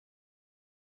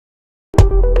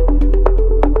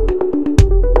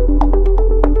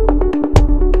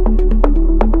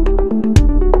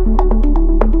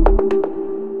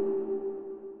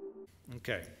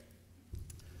Okay.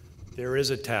 There is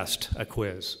a test, a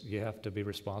quiz. You have to be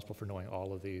responsible for knowing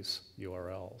all of these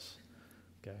URLs.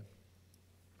 Okay.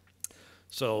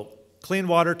 So, clean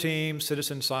water team,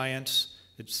 citizen science,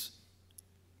 it's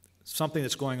something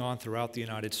that's going on throughout the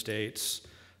United States,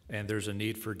 and there's a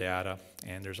need for data,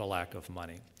 and there's a lack of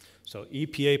money. So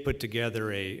EPA put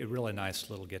together a really nice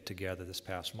little get-together this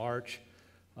past March.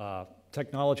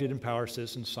 Technology to empower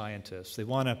citizen scientists. They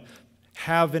want to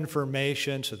have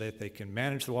information so that they can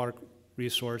manage the water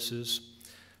resources,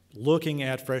 looking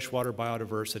at freshwater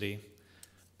biodiversity,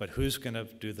 but who's going to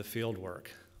do the field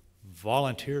work?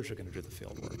 Volunteers are going to do the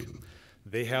field work.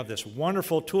 They have this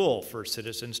wonderful tool for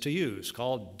citizens to use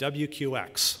called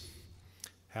WQX.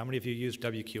 How many of you use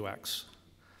WQX?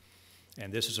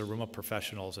 And this is a room of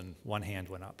professionals, and one hand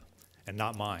went up, and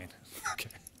not mine. Okay.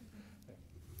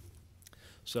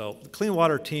 So the Clean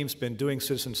Water team's been doing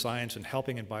citizen science and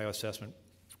helping in bioassessment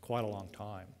for quite a long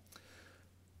time.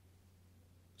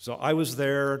 So I was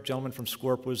there, a gentleman from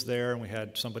SWRCB was there, and we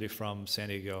had somebody from San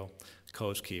Diego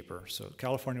Coast Keeper. So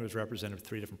California was represented with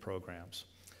 3 different programs.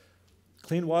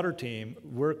 Clean Water team,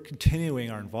 we're continuing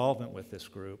our involvement with this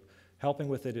group, helping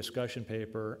with a discussion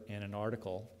paper and an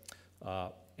article,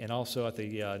 and also at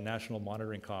the National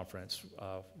Monitoring Conference,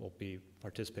 we'll be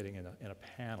participating in a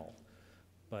panel.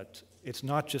 But it's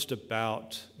not just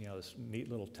about, you know, this neat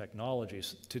little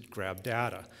technologies to grab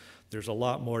data. There's a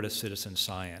lot more to citizen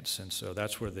science, and so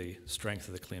that's where the strength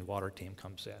of the Clean Water team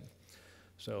comes in.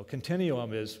 So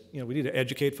Continuum is, you know, we need to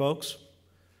educate folks.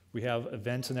 We have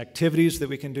events and activities that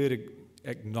we can do to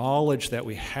acknowledge that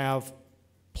we have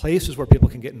places where people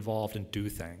can get involved and do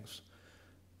things.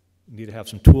 We need to have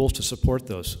some tools to support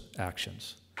those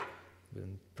actions.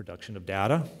 In production of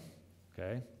data,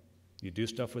 okay? You do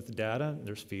stuff with the data,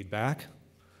 there's feedback,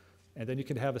 and then you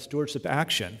can have a stewardship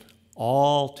action,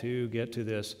 all to get to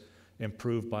this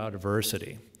improved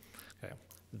biodiversity. Okay.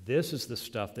 This is the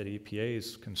stuff that EPA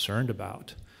is concerned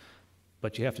about,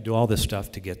 but you have to do all this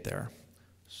stuff to get there.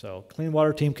 So Clean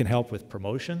Water team can help with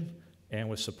promotion and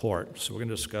with support, so we're going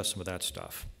to discuss some of that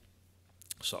stuff.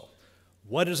 So,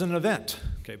 what is an event?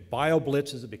 Okay,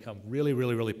 BioBlitzes have become really,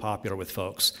 really, really popular with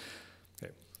folks.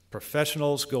 Okay.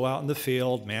 Professionals go out in the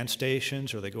field, man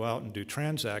stations, or they go out and do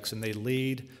transects, and they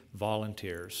lead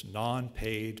volunteers,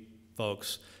 non-paid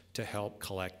folks, to help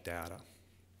collect data.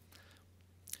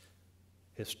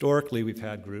 Historically, we've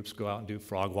had groups go out and do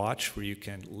frog watch, where you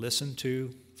can listen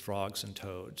to frogs and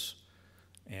toads,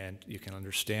 and you can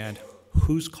understand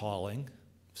who's calling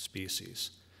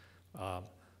species.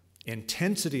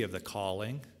 Intensity of the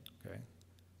calling, okay,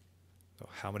 so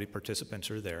how many participants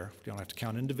are there. You don't have to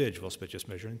count individuals, but just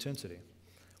measure intensity.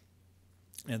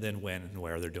 And then when and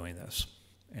where they're doing this.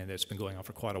 And it's been going on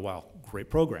for quite a while. Great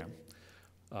program.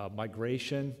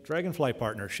 Migration, Dragonfly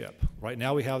Partnership. Right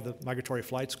now we have the migratory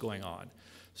flights going on.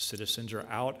 Citizens are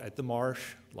out at the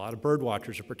marsh. A lot of bird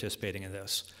watchers are participating in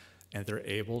this. And they're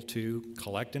able to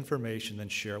collect information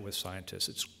and share it with scientists.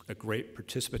 It's a great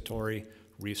participatory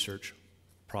research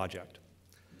project.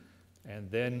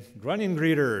 And then grunting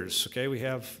greeters. Okay, we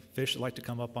have fish that like to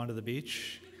come up onto the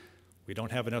beach. We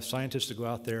don't have enough scientists to go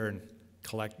out there and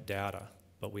collect data,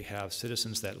 but we have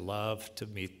citizens that love to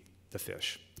meet the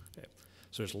fish. Okay.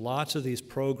 So there's lots of these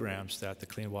programs that the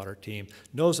Clean Water team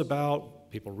knows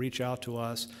about. People reach out to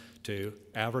us to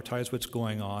advertise what's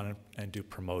going on and do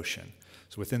promotion.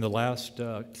 So within the last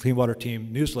Clean Water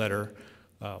team newsletter,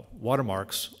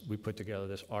 Watermarks, we put together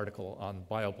this article on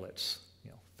BioBlitz.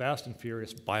 Fast and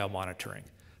furious biomonitoring.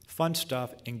 Fun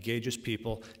stuff, engages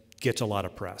people, gets a lot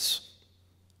of press.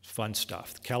 Fun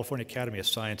stuff. The California Academy of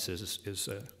Sciences is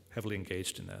heavily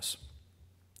engaged in this.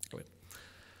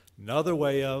 Another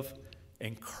way of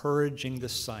encouraging the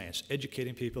science,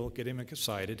 educating people, getting them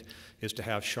excited, is to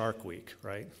have Shark Week,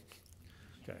 right?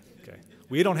 Okay.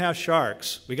 We don't have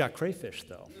sharks. We got crayfish,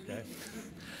 though. Okay.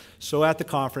 So at the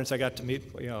conference, I got to meet,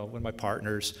 one of my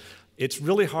partners. It's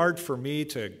really hard for me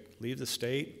to leave the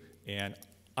state, and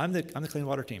I'm the Clean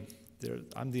Water team.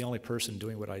 I'm the only person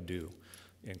doing what I do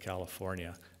in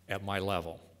California at my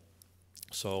level.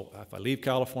 So if I leave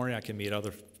California, I can meet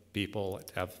other people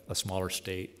that have a smaller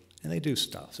state, and they do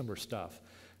stuff, similar stuff.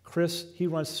 Chris, he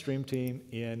runs the stream team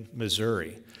in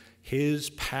Missouri.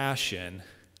 His passion,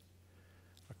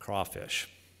 crawfish.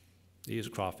 He's a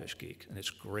crawfish geek, and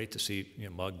it's great to see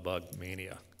mud bug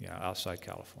mania outside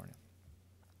California.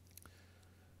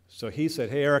 So he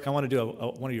said, hey, Eric, I want to do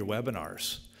one of your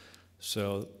webinars.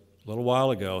 So a little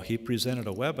while ago, he presented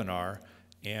a webinar,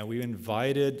 and we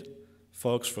invited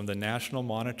folks from the National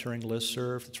Monitoring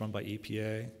Listserv that's run by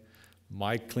EPA,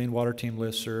 my Clean Water Team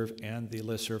listserv, and the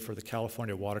listserv for the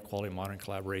California Water Quality Monitoring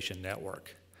Collaboration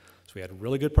Network. So we had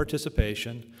really good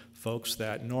participation, folks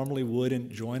that normally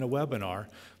wouldn't join a webinar,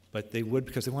 but they would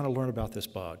because they want to learn about this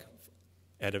bug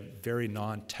at a very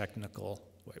non-technical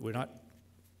way. We're not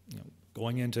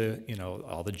going into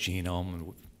all the genome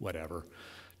and whatever,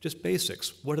 just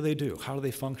basics. What do they do? How do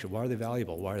they function? Why are they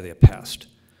valuable? Why are they a pest?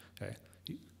 Okay.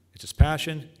 It's his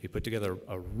passion. He put together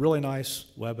a really nice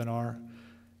webinar,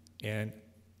 and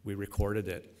we recorded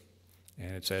it,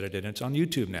 and it's edited, and it's on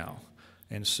YouTube now.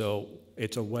 And so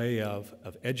it's a way of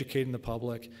educating the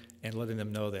public and letting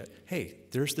them know that, hey,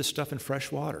 there's this stuff in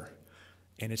fresh water,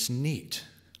 and it's neat,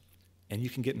 and you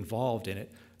can get involved in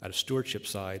it at a stewardship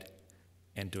side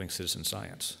and doing citizen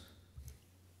science.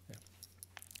 Yeah.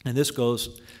 And this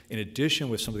goes in addition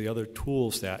with some of the other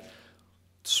tools that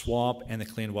SWAMP and the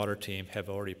Clean Water Team have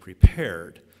already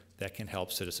prepared that can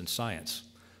help citizen science.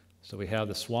 So we have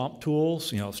the SWAMP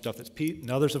tools, stuff that Pete and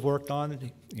others have worked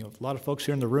on. A lot of folks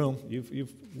here in the room,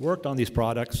 you've worked on these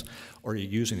products or you're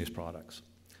using these products.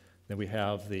 Then we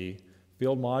have the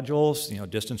field modules,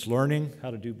 distance learning, how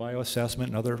to do bioassessment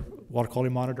and other water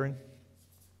quality monitoring.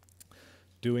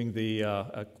 Doing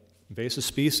the invasive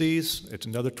species, it's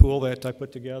another tool that I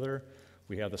put together.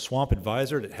 We have the SWAMP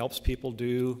Advisor that helps people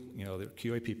do, their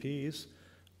QAPPs.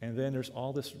 And then there's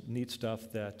all this neat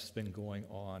stuff that's been going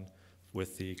on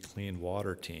with the Clean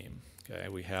Water Team. Okay,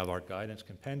 we have our guidance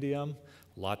compendium,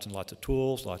 lots and lots of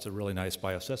tools, lots of really nice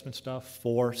bioassessment stuff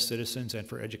for citizens and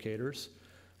for educators.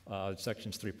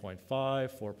 Sections 3.5,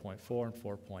 4.4, and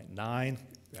 4.9,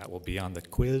 that will be on the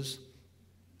quiz.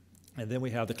 And then we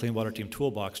have the Clean Water Team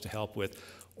Toolbox to help with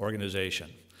organization.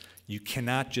 You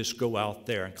cannot just go out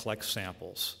there and collect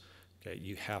samples. Okay,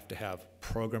 you have to have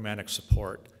programmatic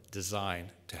support designed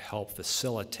to help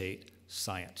facilitate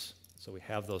science. So we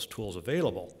have those tools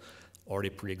available,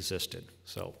 already pre-existed.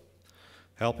 So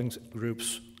helping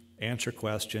groups answer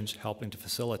questions, helping to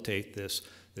facilitate this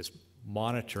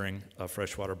monitoring of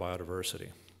freshwater biodiversity.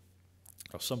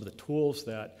 Now, some of the tools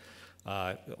that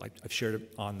like I've shared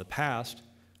on the past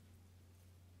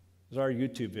is our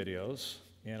YouTube videos.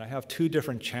 And I have two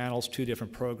different channels, two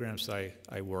different programs that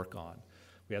I work on.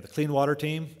 We have the Clean Water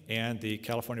Team and the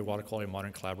California Water Quality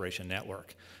Monitoring Collaboration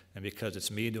Network. And because it's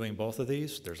me doing both of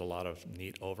these, there's a lot of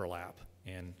neat overlap.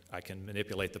 And I can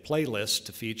manipulate the playlist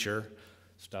to feature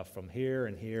stuff from here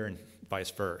and vice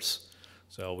versa.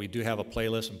 So we do have a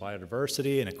playlist on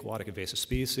biodiversity and aquatic invasive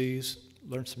species.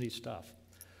 Learn some neat stuff.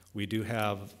 We do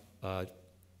have a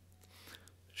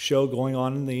show going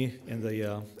on in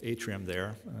the atrium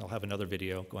there. I'll have another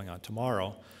video going on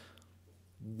tomorrow.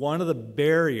 One of the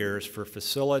barriers for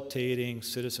facilitating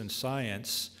citizen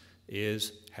science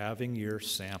is having your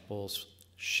samples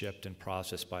shipped and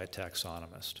processed by a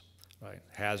taxonomist, right?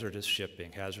 Hazardous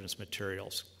shipping, hazardous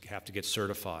materials have to get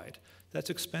certified. That's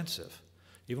expensive.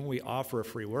 Even when we offer a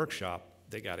free workshop,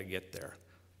 they got to get there.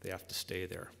 They have to stay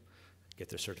there, get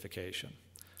their certification.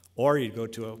 Or you go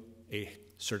to a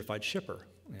certified shipper.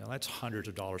 That's hundreds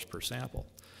of dollars per sample.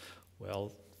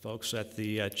 Well, folks at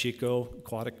the Chico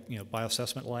Aquatic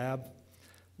Bioassessment Lab,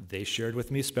 they shared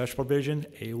with me special provision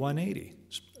A180.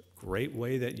 It's a great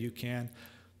way that you can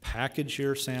package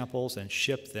your samples and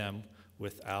ship them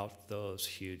without those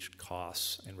huge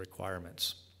costs and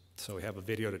requirements. So we have a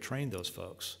video to train those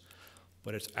folks.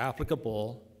 But it's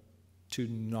applicable to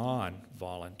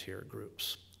non-volunteer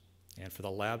groups and for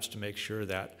the labs to make sure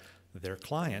that their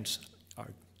clients are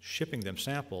shipping them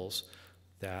samples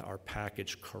that are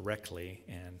packaged correctly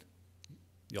and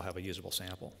you'll have a usable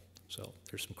sample. So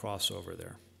there's some crossover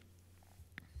there.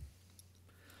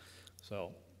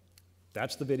 So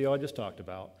that's the video I just talked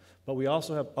about. But we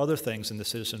also have other things in the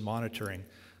citizen monitoring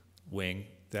wing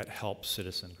that help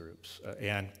citizen groups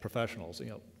and professionals.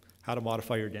 How to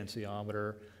modify your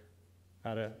densiometer,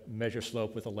 how to measure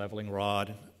slope with a leveling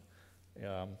rod,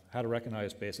 how to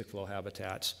recognize basic flow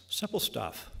habitats, simple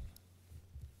stuff.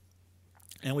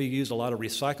 And we use a lot of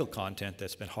recycled content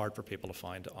that's been hard for people to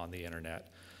find on the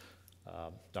internet.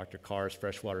 Dr. Carr's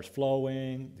Freshwater's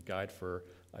Flowing, the guide for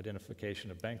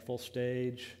identification of bankful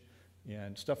stage,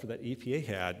 and stuff that EPA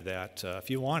had that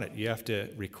if you want it, you have to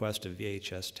request a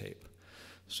VHS tape.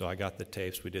 So I got the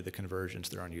tapes, we did the conversions,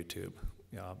 they're on YouTube.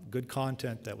 Good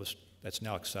content that's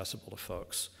now accessible to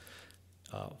folks.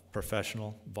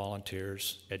 Professional,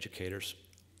 volunteers, educators,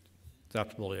 it's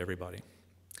applicable to everybody.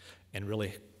 And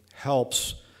really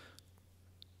helps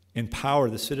empower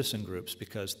the citizen groups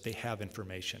because they have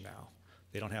information now.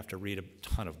 They don't have to read a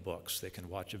ton of books. They can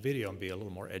watch a video and be a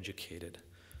little more educated.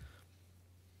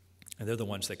 And they're the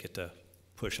ones that get to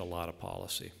push a lot of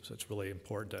policy. So it's really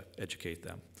important to educate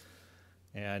them.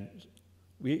 And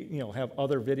we have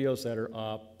other videos that are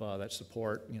up that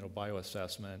support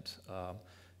bioassessment.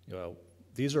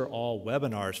 These are all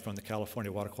webinars from the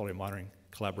California Water Quality Monitoring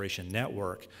Collaboration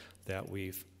Network that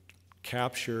we've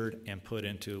captured and put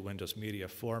into Windows Media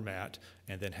format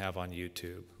and then have on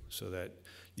YouTube, so that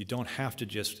you don't have to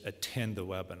just attend the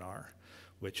webinar,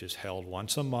 which is held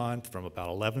once a month from about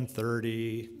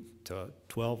 11:30 to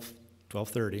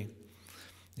 12:30,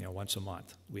 once a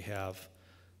month. We have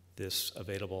this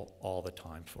available all the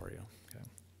time for you. Okay?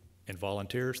 And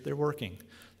volunteers, they're working.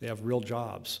 They have real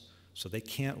jobs, so they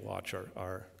can't watch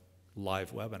our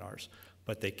live webinars,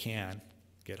 but they can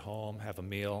get home, have a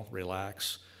meal,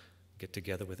 relax, get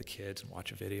together with the kids and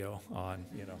watch a video on,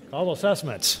 all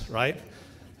assessments, right?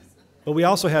 But we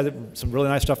also had some really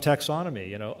nice stuff, taxonomy.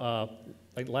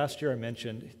 Like last year I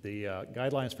mentioned the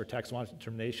guidelines for taxonomic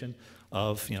determination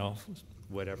of,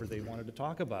 whatever they wanted to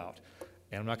talk about.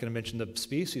 And I'm not going to mention the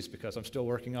species because I'm still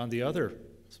working on the other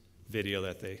video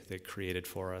that they created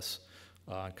for us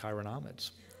on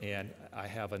chironomids. And I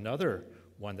have another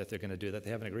one that they're going to do that they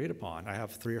haven't agreed upon. I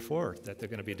have 3 or 4 that they're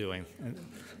going to be doing. And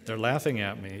they're laughing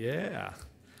at me, yeah.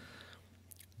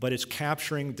 But it's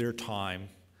capturing their time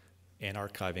and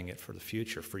archiving it for the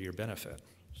future for your benefit.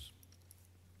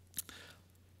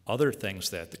 Other things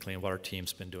that the Clean Water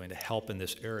team's been doing to help in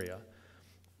this area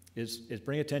is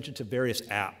bring attention to various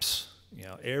apps.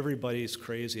 Everybody's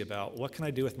crazy about what can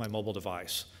I do with my mobile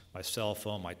device, my cell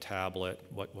phone, my tablet,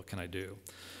 what can I do?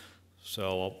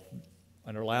 So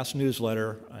in our last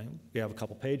newsletter, we have a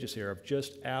couple pages here of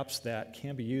just apps that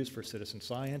can be used for citizen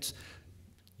science,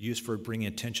 used for bringing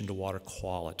attention to water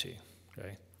quality,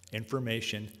 okay?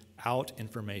 Information out,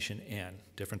 information in,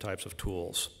 different types of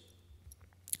tools,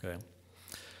 okay?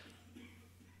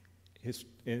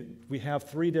 We have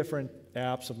 3 different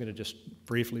apps I'm going to just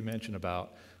briefly mention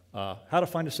about. How to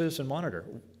find a citizen monitor.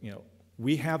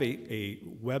 We have a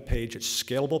web page that's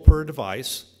scalable per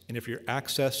device, and if you're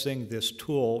accessing this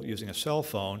tool using a cell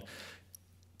phone,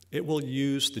 it will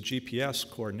use the GPS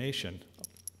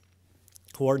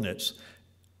coordinates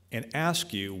and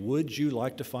ask you, would you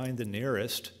like to find the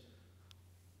nearest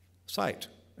site?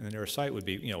 And the nearest site would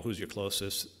be, who's your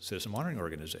closest citizen monitoring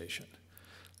organization.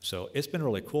 So it's been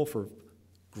really cool for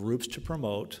groups to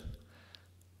promote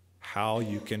how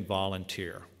you can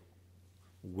volunteer.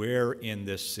 Where in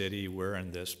this city, where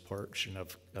in this portion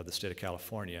of the state of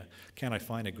California can I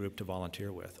find a group to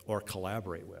volunteer with or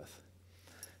collaborate with?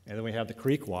 And then we have the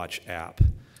Creek Watch app,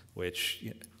 which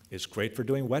is great for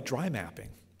doing wet-dry mapping.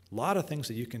 A lot of things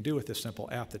that you can do with this simple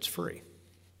app that's free.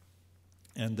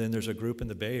 And then there's a group in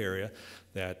the Bay Area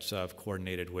that I've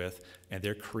coordinated with, and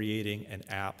they're creating an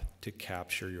app to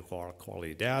capture your water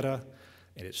quality data,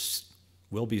 and it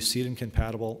will be CEDAN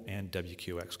compatible and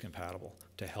WQX compatible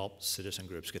to help citizen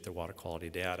groups get their water quality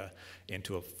data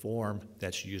into a form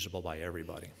that's usable by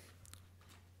everybody.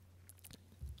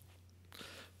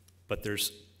 But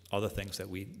there's other things that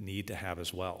we need to have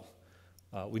as well.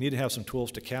 We need to have some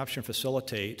tools to capture and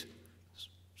facilitate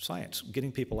science,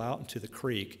 getting people out into the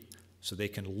creek so they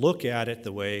can look at it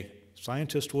the way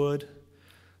scientists would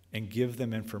and give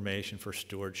them information for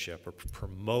stewardship or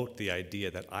promote the idea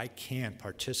that I can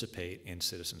participate in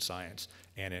citizen science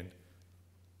and in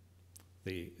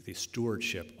the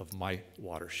stewardship of my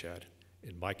watershed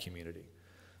in my community.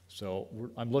 So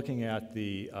I'm looking at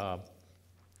the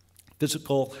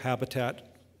physical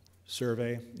habitat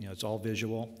survey. It's all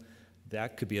visual.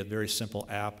 That could be a very simple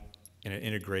app, and it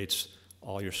integrates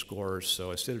all your scores.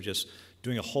 So instead of just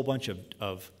doing a whole bunch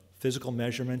of physical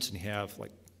measurements and you have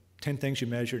like 10 things you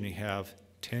measure and you have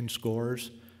 10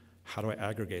 scores, how do I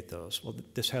aggregate those? Well,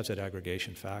 this has that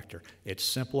aggregation factor. It's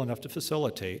simple enough to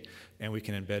facilitate, and we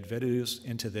can embed videos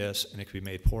into this, and it can be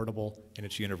made portable, and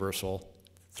it's universal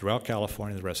throughout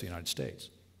California and the rest of the United States.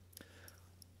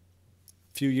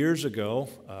 A few years ago,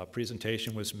 a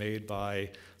presentation was made by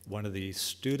one of the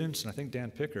students, and I think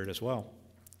Dan Pickard as well,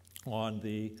 on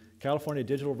the California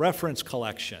Digital Reference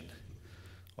Collection.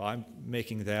 Well, I'm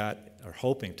making that, or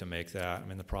hoping to make that,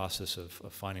 I'm in the process of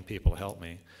finding people to help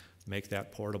me, make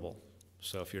that portable.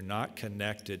 So if you're not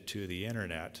connected to the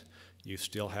internet, you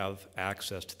still have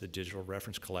access to the digital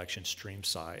reference collection stream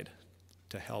side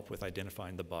to help with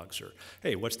identifying the bugs, or,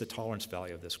 hey, what's the tolerance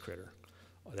value of this critter?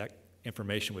 That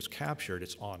information was captured,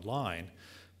 it's online,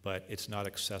 but it's not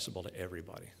accessible to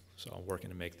everybody. So I'm working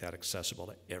to make that accessible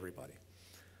to everybody.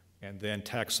 And then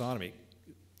taxonomy.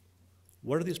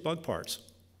 What are these bug parts?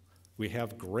 We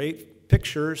have great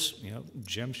pictures.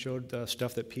 Jim showed the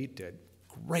stuff that Pete did.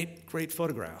 Great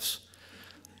photographs.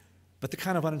 But they're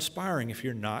kind of uninspiring if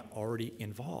you're not already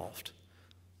involved.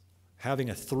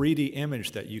 having a 3D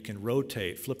image that you can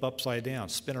rotate, flip upside down,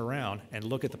 spin around, and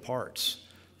look at the parts.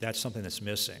 That's something that's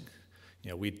missing.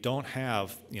 We don't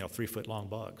have 3-foot long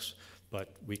bugs,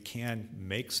 but we can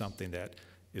make something that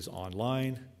is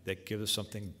online that gives us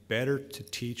something better to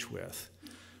teach with.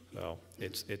 So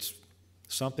it's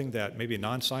something that maybe a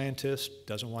non-scientist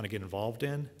doesn't want to get involved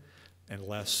in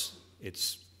unless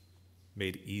it's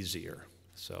made easier.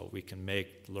 So we can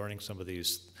make learning some of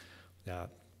these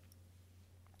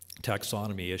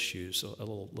taxonomy issues a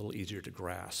little easier to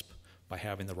grasp by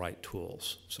having the right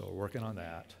tools. So we're working on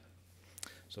that.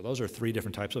 So those are 3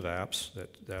 different types of apps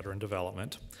that are in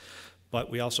development. But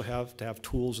we also have to have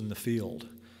tools in the field.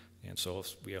 And so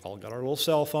if we have all got our little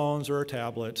cell phones or our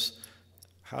tablets.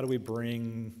 How do we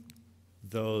bring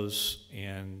those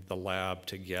in the lab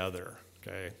together?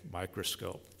 Okay,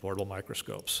 portable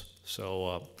microscopes.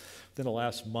 So within the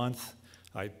last month,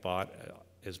 I bought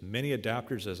as many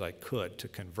adapters as I could to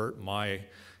convert my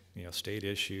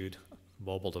state-issued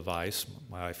mobile device,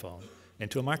 my iPhone,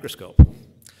 into a microscope.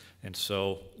 And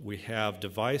so we have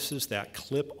devices that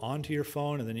clip onto your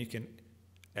phone, and then you can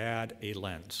add a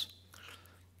lens.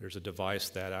 There's a device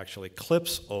that actually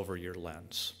clips over your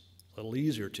lens, a little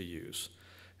easier to use.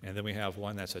 And then we have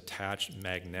one that's attached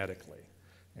magnetically.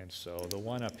 And so the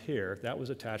one up here, that was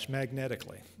attached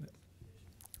magnetically.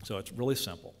 So it's really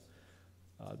simple.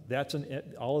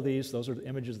 All of these, those are the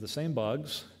images of the same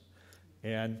bugs.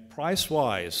 And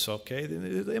price-wise, okay,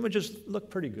 the images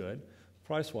look pretty good.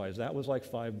 Price-wise, that was like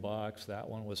 $5, that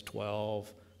one was $12,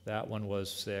 that one was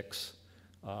 $6.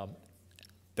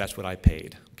 That's what I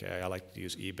paid, okay? I like to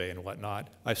use eBay and whatnot.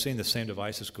 I've seen the same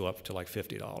devices go up to like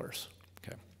 $50,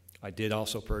 okay? I did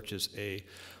also purchase a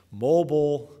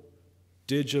mobile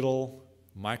digital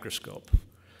microscope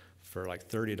for like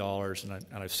 $30, and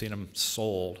I've seen them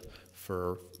sold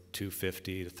for $250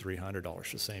 to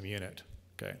 $300, the same unit,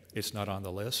 okay? It's not on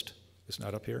the list, it's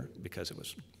not up here, because it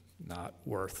was not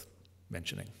worth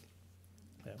mentioning.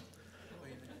 Yeah.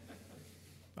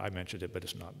 I mentioned it, but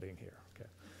it's not being here. Okay.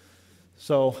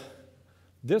 So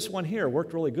this one here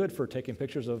worked really good for taking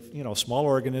pictures of small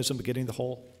organism, but getting the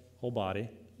whole body,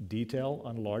 detail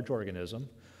on a large organism,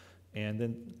 and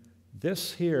then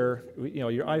this here,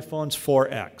 your iPhone's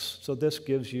 4x, so this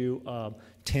gives you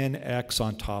 10x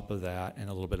on top of that, and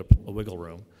a little bit of a wiggle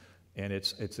room, and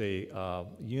it's a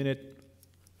unit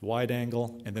wide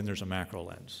angle, and then there's a macro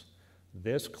lens.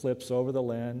 This clips over the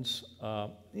lens.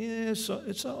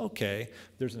 It's okay.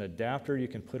 There's an adapter you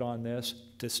can put on this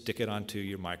to stick it onto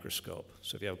your microscope.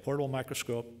 So if you have a portable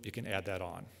microscope, you can add that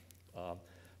on.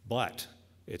 But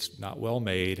it's not well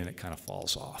made, and it kind of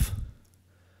falls off.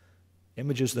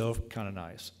 Images, though, kind of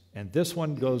nice. And this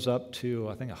one goes up to,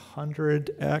 I think,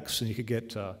 100x, and you could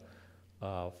get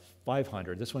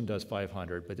 500. This one does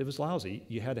 500, but it was lousy.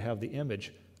 You had to have the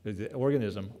image, the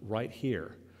organism, right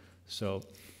here. So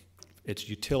its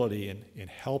utility in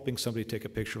helping somebody take a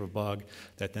picture of a bug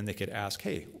that then they could ask,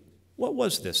 hey, what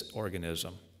was this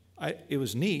organism? It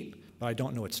was neat, but I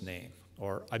don't know its name.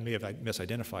 Or I may have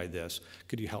misidentified this.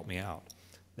 Could you help me out?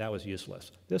 That was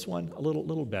useless. This one, a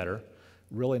little better,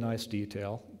 really nice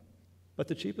detail. But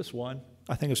the cheapest one,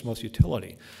 I think, is most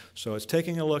utility. So it's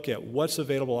taking a look at what's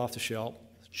available off the shelf,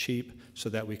 cheap, so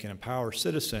that we can empower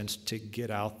citizens to get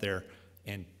out there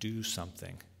and do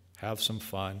something, have some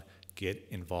fun, get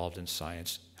involved in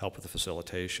science, help with the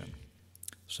facilitation.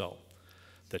 So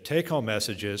the take-home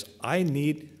message is, I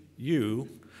need you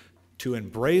to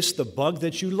embrace the bug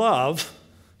that you love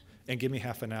and give me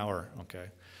half an hour, okay?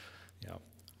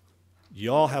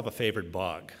 You all have a favorite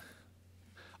bug.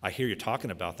 I hear you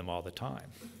talking about them all the time.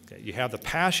 Okay? You have the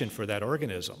passion for that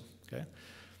organism, okay?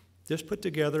 Just put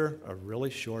together a really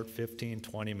short 15,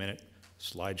 20-minute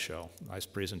slideshow, nice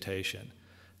presentation,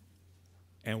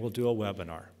 and we'll do a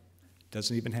webinar.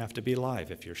 Doesn't even have to be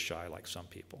live if you're shy like some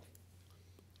people.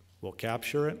 We'll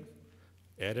capture it,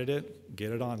 edit it,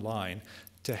 get it online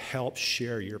to help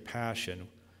share your passion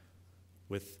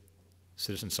with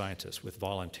citizen scientists, with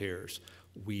volunteers.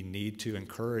 We need to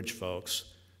encourage folks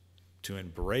to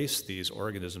embrace these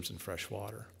organisms in fresh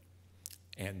water.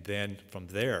 And then from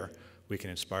there, we can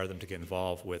inspire them to get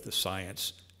involved with the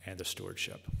science and the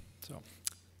stewardship. So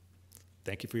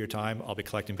thank you for your time. I'll be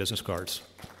collecting business cards.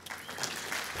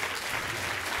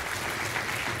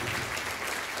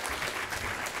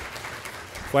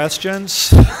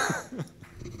 Questions? Okay.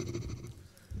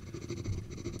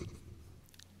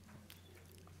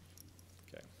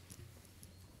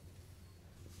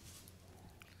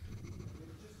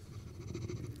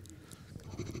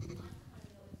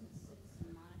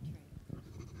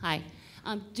 Hi.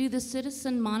 Do the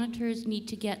citizen monitors need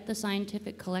to get the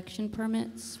scientific collection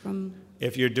permits from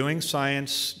If you're doing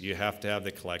science, you have to have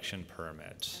the collection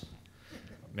permit.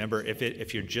 Remember,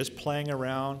 if you're just playing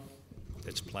around,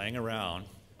 it's playing around,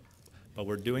 but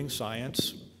we're doing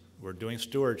science, we're doing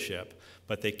stewardship,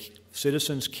 but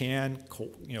citizens can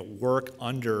work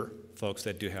under folks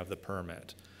that do have the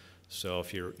permit. So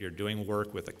if you're doing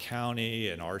work with a county,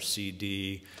 an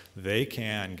RCD, they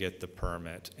can get the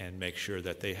permit and make sure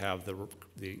that they have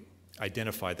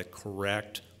identify the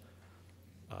correct,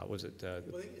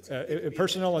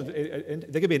 personnel,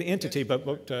 they could be an entity, but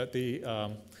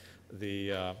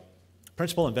the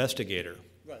principal investigator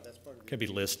can be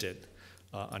listed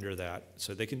under that.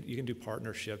 So you can do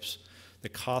partnerships. The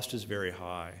cost is very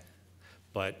high,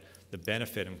 but the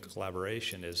benefit in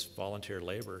collaboration is volunteer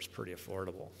labor is pretty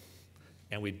affordable.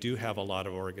 And we do have a lot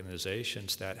of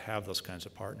organizations that have those kinds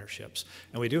of partnerships.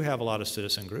 And we do have a lot of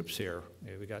citizen groups here.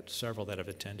 We got several that have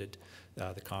attended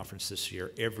the conference this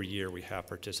year. Every year we have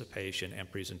participation and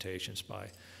presentations by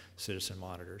citizen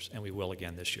monitors, and we will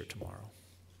again this year tomorrow.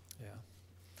 Yeah.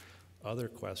 Other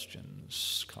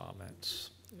questions,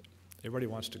 comments? Everybody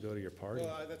wants to go to your party.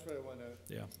 Well, that's what I want to.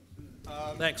 Yeah.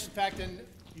 Thanks. In fact,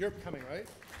 you're coming, right?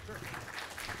 Sure.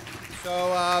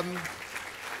 So.